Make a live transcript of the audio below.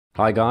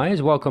Hi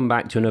guys, welcome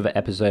back to another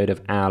episode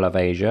of Owl of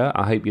Asia.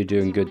 I hope you're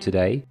doing good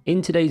today.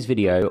 In today's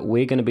video,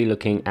 we're going to be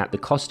looking at the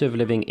cost of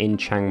living in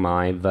Chiang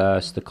Mai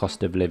versus the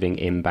cost of living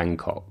in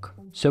Bangkok.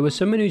 So as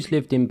someone who's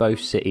lived in both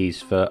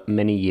cities for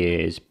many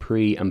years,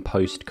 pre and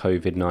post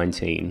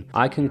COVID-19,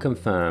 I can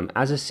confirm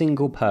as a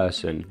single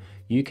person,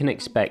 you can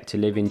expect to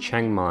live in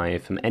Chiang Mai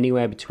from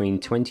anywhere between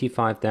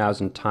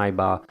 25,000 Thai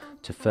Baht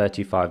to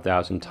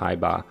 35,000 Thai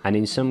Baht, and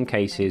in some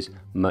cases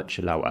much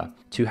lower.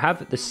 To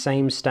have the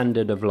same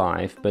standard of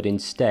life, but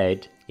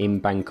instead in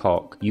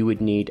Bangkok, you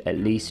would need at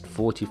least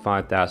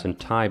 45,000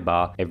 Thai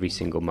Baht every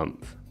single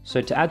month. So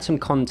to add some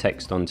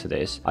context onto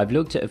this, I've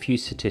looked at a few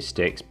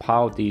statistics,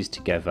 piled these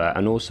together,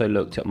 and also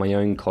looked at my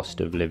own cost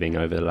of living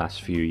over the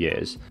last few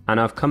years. And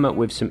I've come up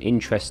with some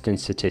interesting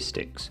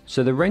statistics.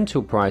 So the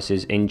rental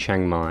prices in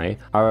Chiang Mai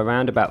are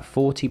around about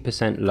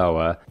 40%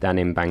 lower than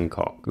in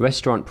Bangkok.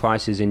 Restaurant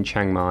prices in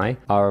Chiang Mai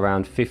are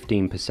around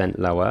 15%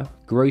 lower.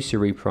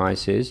 Grocery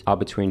prices are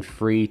between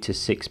 3 to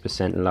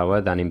 6% lower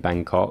than in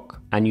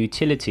Bangkok, and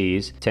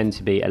utilities tend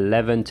to be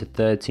 11 to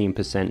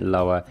 13%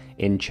 lower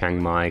in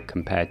Chiang Mai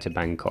compared to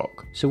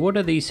Bangkok. So what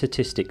do these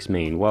statistics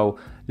mean? Well,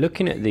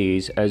 looking at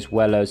these as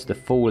well as the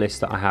full list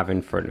that I have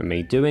in front of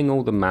me, doing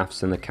all the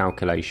maths and the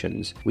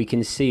calculations, we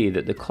can see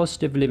that the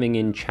cost of living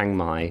in Chiang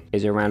Mai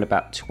is around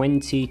about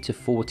 20 to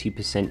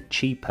 40%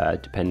 cheaper,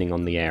 depending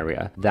on the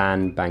area,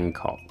 than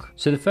Bangkok.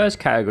 So the first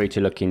category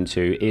to look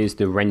into is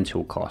the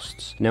rental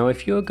costs. Now,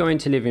 if you're going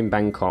to live in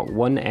Bangkok,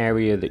 one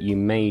area that you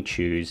may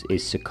choose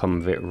is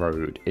Sukhumvit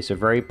Road. It's a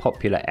very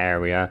popular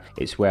area.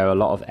 It's where a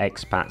lot of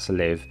expats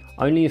live.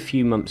 Only a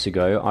few months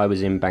ago, I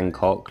was in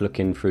Bangkok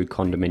looking through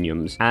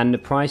condominiums, and the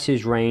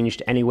prices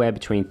ranged anywhere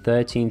between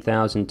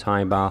 13,000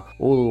 Thai Baht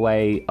all the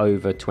way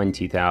over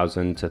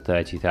 20,000 to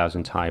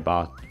 30,000 Thai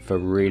Baht for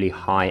really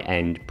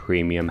high-end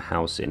premium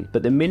housing.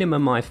 But the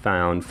minimum I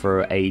found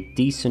for a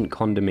decent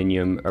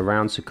condominium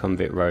around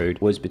Sukhumvit Road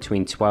was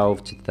between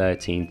 12 to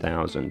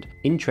 13,000.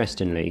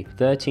 Interestingly,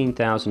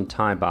 13,000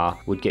 Thai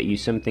Baht would get you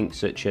something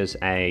such as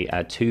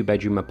a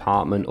two-bedroom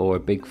apartment or a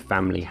big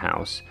family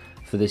house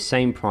for the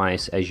same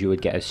price as you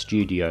would get a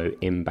studio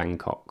in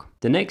Bangkok.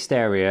 The next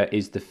area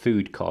is the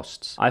food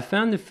costs. I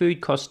found the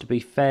food costs to be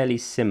fairly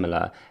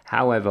similar.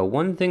 However,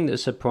 one thing that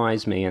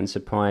surprised me and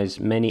surprised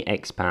many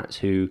expats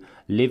who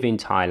live in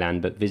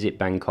Thailand but visit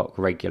Bangkok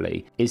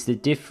regularly is the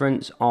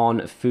difference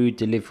on food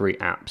delivery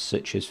apps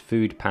such as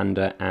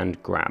Foodpanda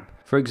and Grab.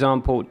 For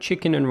example,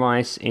 chicken and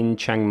rice in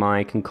Chiang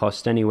Mai can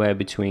cost anywhere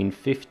between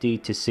 50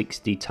 to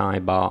 60 Thai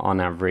Baht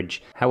on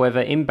average. However,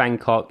 in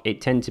Bangkok,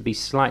 it tends to be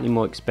slightly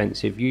more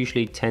expensive,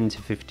 usually 10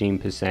 to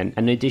 15%.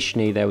 And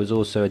additionally, there was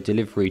also a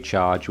delivery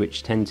charge,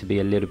 which tend to be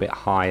a little bit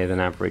higher than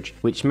average,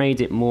 which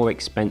made it more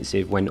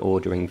expensive when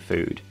ordering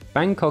food.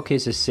 Bangkok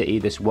is a city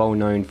that's well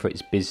known for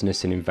its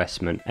business and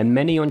investment, and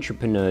many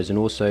entrepreneurs and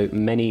also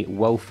many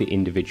wealthy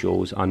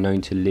individuals are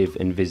known to live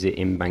and visit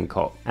in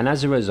Bangkok. And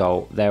as a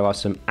result, there are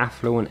some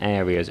affluent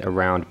areas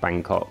around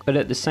Bangkok. But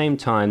at the same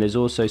time, there's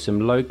also some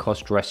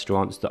low-cost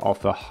restaurants that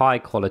offer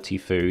high-quality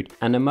food,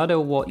 and no matter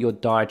what your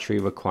dietary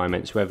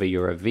requirements, whether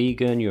you're a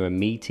vegan, you're a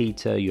meat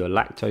eater, you're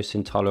lactose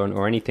intolerant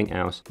or anything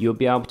else, you'll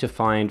be able to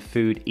find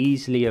food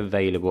easily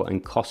available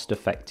and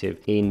cost-effective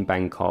in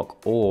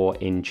Bangkok or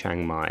in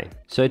Chiang Mai.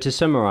 So to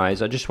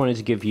summarize, I just wanted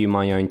to give you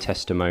my own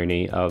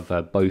testimony of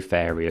both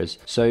areas.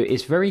 So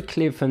it's very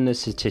clear from the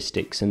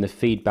statistics and the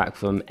feedback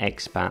from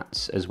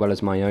expats as well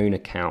as my own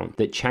account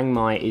that Chiang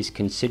Mai is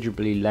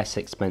considerably less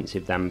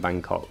expensive than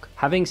Bangkok.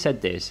 Having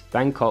said this,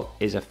 Bangkok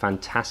is a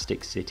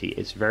fantastic city.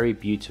 It's very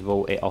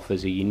beautiful. It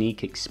offers a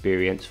unique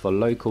experience for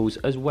locals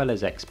as well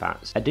as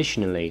expats.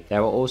 Additionally,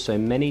 there are also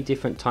many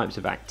different types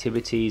of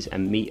activities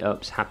and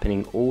meetups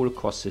happening all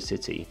across the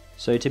city.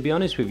 So to be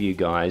honest with you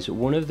guys,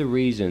 one of the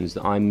reasons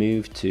that I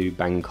moved to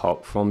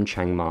Bangkok from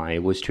Chiang Mai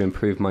was to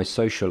improve my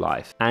social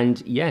life.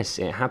 And yes,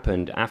 it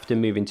happened. After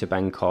moving to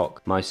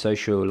Bangkok, my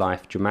social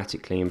life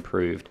dramatically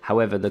improved.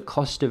 However, the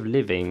cost of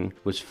living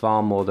was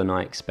far more than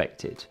I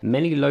expected.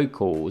 Many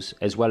locals,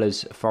 as well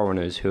as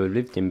foreigners who have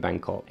lived in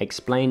Bangkok,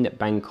 explain that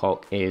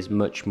Bangkok is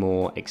much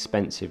more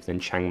expensive than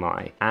Chiang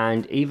Mai.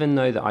 And even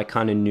though that I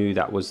kind of knew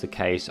that was the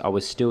case, I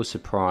was still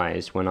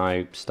surprised when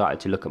I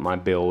started to look at my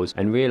bills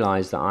and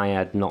realized that I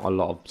had not a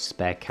lot of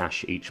spare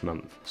cash each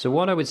month. So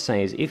what I would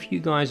say is if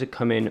you guys are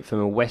coming from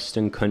a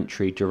Western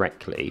country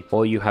directly,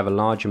 or you have a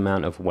large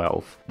amount of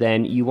wealth,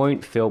 then you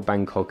won't feel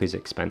Bangkok is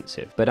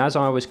expensive. But as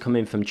I was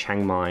coming from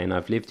Chiang Mai, and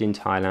I've lived in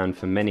Thailand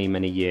for many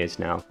years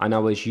now, and I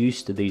was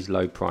used to these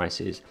low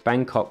prices,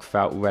 Bangkok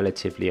felt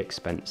relatively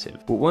expensive.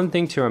 But one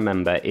thing to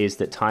remember is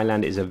that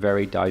Thailand is a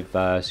very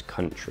diverse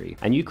country,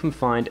 and you can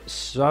find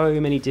so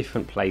many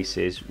different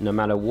places no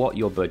matter what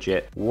your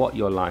budget, what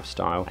your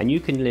lifestyle, and you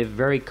can live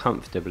very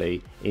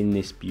comfortably in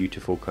this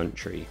beautiful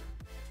country.